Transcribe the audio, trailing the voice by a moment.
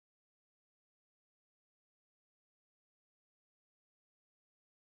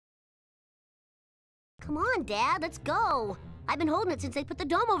Come on, Dad, let's go. I've been holding it since they put the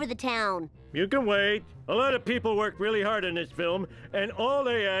dome over the town. You can wait. A lot of people worked really hard on this film, and all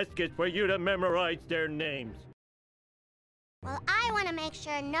they ask is for you to memorize their names. Well, I want to make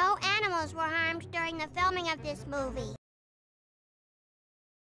sure no animals were harmed during the filming of this movie.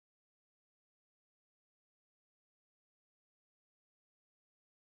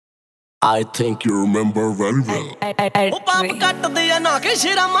 I think you remember very well. ਉਹ ਪਾਪ ਕੱਟਦੇ ਆ ਨਾ ਕਿ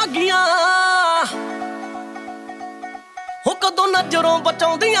ਸ਼ੇਰਾਂ ਮਾਗੀਆਂ ਉਹ ਕਦੋਂ ਨਜ਼ਰੋਂ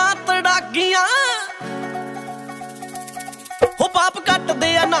ਬਚਾਉਂਦੀਆਂ ਤੜਾਕੀਆਂ ਉਹ ਪਾਪ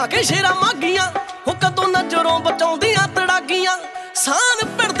ਕੱਟਦੇ ਆ ਨਾ ਕਿ ਸ਼ੇਰਾਂ ਮਾਗੀਆਂ ਉਹ ਕਦੋਂ ਨਜ਼ਰੋਂ ਬਚਾਉਂਦੀਆਂ ਤੜਾਕੀਆਂ ਸਾਨ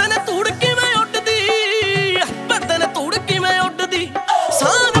ਭਿੜਦੇ ਨੇ ਧੂੜ ਕਿਵੇਂ ਉੱਡਦੀ ਭਿੜਦੇ ਨੇ ਧੂੜ ਕਿਵੇਂ ਉੱਡਦੀ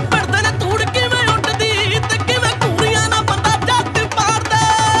ਸਾਨ ਭਿੜਦੇ ਨੇ ਧੂੜ ਕਿਵੇਂ ਉੱਡਦੀ ਤੇ ਕਿਵੇਂ ਕੁੜੀਆਂ ਨਾ ਪਤਾ ਜੱਟ ਪਾੜਦਾ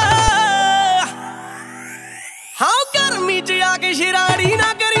ਹਾਂ ਗਰਮੀ ਚ ਆ ਕੇ ਸ਼ਰਾੜੀ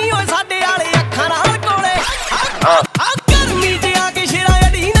ਨਾ ਕਰੀ ਓਏ ਸਾਡੇ ਵਾਲੇ ਅੱਖਾਂ ਨਾਲ ਕੋਲੇ ਹਾਂ ਗਰਮੀ ਚ ਆ ਕੇ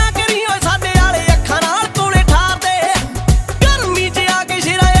ਸ਼ਰਾੜੀ ਨਾ ਕਰੀ ਓਏ ਸਾਡੇ ਵਾਲੇ ਅੱਖਾਂ ਨਾਲ ਕੋਲੇ ਠਾਰਦੇ ਗਰਮੀ ਚ ਆ ਕੇ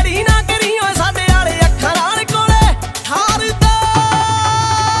ਸ਼ਰਾੜੀ ਨਾ ਕਰੀ ਓਏ ਸਾਡੇ ਵਾਲੇ ਅੱਖਾਂ ਨਾਲ ਕੋਲੇ ਠਾਰਦੇ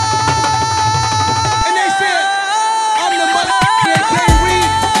And they said, I'm the motherfucking King Reed.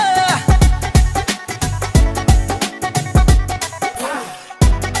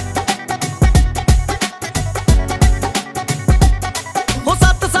 ਉਹ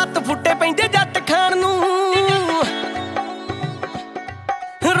 7-7 ਫੁੱਟੇ ਪੈਂਦੇ ਜੱਟ ਖਾਣ ਨੂੰ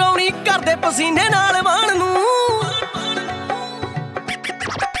ਰੌਣੀ ਕਰਦੇ ਪਸੀਨੇ ਨਾਲ ਵਾਣ ਨੂੰ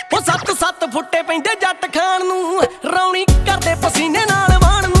ਉਹ 7-7 ਫੁੱਟੇ ਪੈਂਦੇ ਜੱਟ ਖਾਣ ਨੂੰ ਰੌਣੀ ਕਰਦੇ ਪਸੀਨੇ ਨਾਲ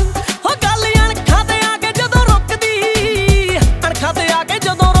ਵਾਣ ਨੂੰ ਉਹ ਗੱਲ ਅਣਖਾਂ ਤੇ ਆ ਕੇ ਜਦੋਂ ਰੁਕਦੀ ਅਣਖਾਂ ਤੇ ਆ ਕੇ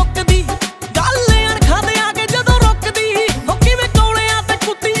ਜਦੋਂ ਰੁਕਦੀ ਗੱਲ ਅਣਖਾਂ ਤੇ ਆ ਕੇ ਜਦੋਂ ਰੁਕਦੀ ਉਹ ਕਿਵੇਂ ਕੋਲਿਆਂ ਤੇ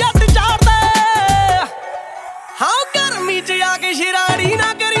ਕੁੱਤੀ ਜੱਟ ਚਾੜਦਾ ਹਾਂ ਗਰਮੀ ਚ ਆ ਕੇ ਸ਼ਰਾੜੀ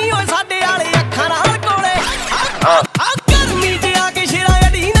ਨਾ ਕਰੀ ਓਏ ਸਾਡੇ ਵਾਲੇ ਅੱਖਾਂ ਨਾਲ ਕੋਲੇ ਹਾਂ ਗਰਮੀ ਚ ਆ ਕੇ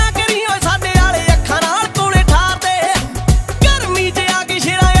ਸ਼ਰਾੜੀ ਨਾ ਕਰੀ ਓਏ ਸਾਡੇ ਵਾਲੇ ਅੱਖਾਂ ਨਾਲ ਕੋਲੇ ਠਾਰਦੇ ਗਰਮੀ ਚ ਆ ਕੇ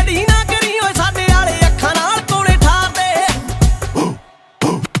ਸ਼ਰਾੜੀ ਨਾ ਕਰੀ ਓਏ ਸਾਡੇ ਵਾਲੇ ਅੱਖਾਂ ਨਾਲ ਕੋਲੇ ਠਾਰਦੇ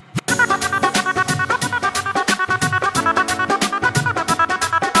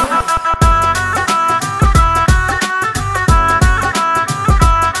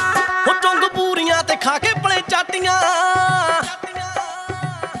ਉਹ ਟੁੰਗ ਪੂਰੀਆਂ ਤੇ ਖਾ ਕੇ ਪਲੇ ਚਾਟੀਆਂ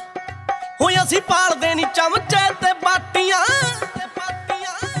ਹੋਏ ਅਸੀਂ ਪਾਲਦੇ ਨੀ ਚਮਚੇ ਤੇ ਬਾਟੀਆਂ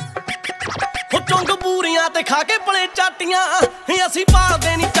ਹੋ ਟੁੰਗ ਪੂਰੀਆਂ ਤੇ ਖਾ ਕੇ ਪਲੇ ਚਾਟੀਆਂ ਅਸੀਂ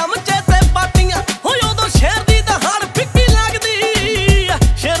ਪਾਲਦੇ ਨੀ ਚਮਚੇ ਤੇ ਬਾਟੀਆਂ ਹੋਏ ਉਦੋਂ ਸ਼ੇਰ ਦੀ ਦਹਾੜ ਫਿੱਕੀ ਲੱਗਦੀ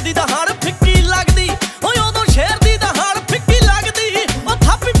ਸ਼ੇਰ ਦੀ ਦਹਾੜ ਫਿੱਕੀ ਲੱਗਦੀ ਹੋਏ ਉਦੋਂ ਸ਼ੇਰ ਦੀ ਦਹਾੜ ਫਿੱਕੀ ਲੱਗਦੀ ਉਹ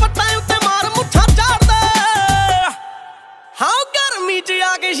ਥਾਪੀ ਪੱਟਾਂ ਉੱਤੇ ਮਾਰ ਮੁੱਠਾ ਝਾੜਦਾ ਹਾਂ ਗਰਮੀ ਚ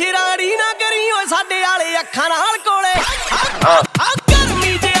ਆ ਕੇ ਸ਼ਰਾੜੀ ਨਾ ਕਰੀ ਓਏ ਸਾਡੇ ਵਾਲੇ ਅੱਖਾਂ ਨਾਲ ਕੋਲੇ ਹਾਂ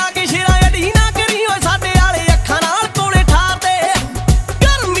ਗਰਮੀ ਚ ਆ ਕੇ ਸ਼ਰਾੜੀ ਨਾ ਕਰੀ ਓਏ ਸਾਡੇ ਵਾਲੇ ਅੱਖਾਂ ਨਾਲ ਕੋਲੇ ਠਾਰਦੇ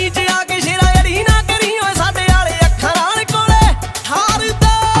ਗਰਮੀ ਚ ਆ ਕੇ ਸ਼ਰਾੜੀ ਨਾ ਕਰੀ ਓਏ ਸਾਡੇ ਵਾਲੇ ਅੱਖਾਂ ਨਾਲ ਕੋਲੇ ਠਾਰਦੇ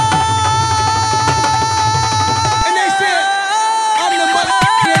And they said, I'm the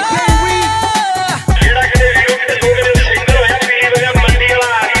motherfucking King Reed. ਜਿਹੜਾ ਕਿਤੇ ਵੀਰੋ ਕਿਤੇ ਲੋਕ ਦੇ ਸਿੰਗਰ ਹੋਇਆ ਵੀਰ ਹੋਇਆ ਮੰਡੀ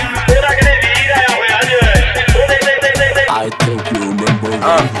ਵਾਲਾ ਆ ਗਿਆ ਉਹਦਾ ਕਿਤੇ ਵੀਰ ਆਇਆ ਹੋਇਆ ਅੱਜ ਉਹਦੇ I think you remember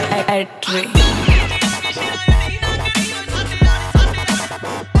well. Adrey.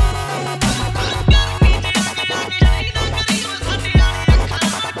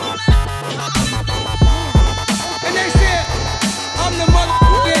 And they said, I'm the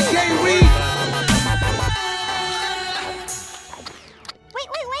motherfucking King Reed.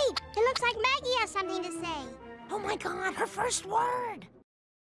 Wait. It looks like Maggie has something to say. Oh my God, her first word.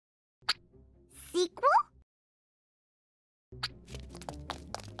 Sequel?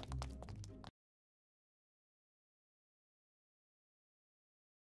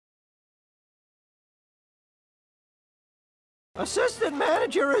 Assistant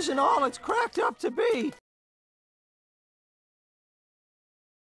manager isn't all it's cracked up to be.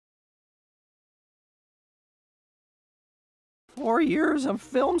 Four years of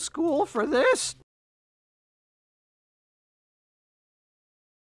film school for this?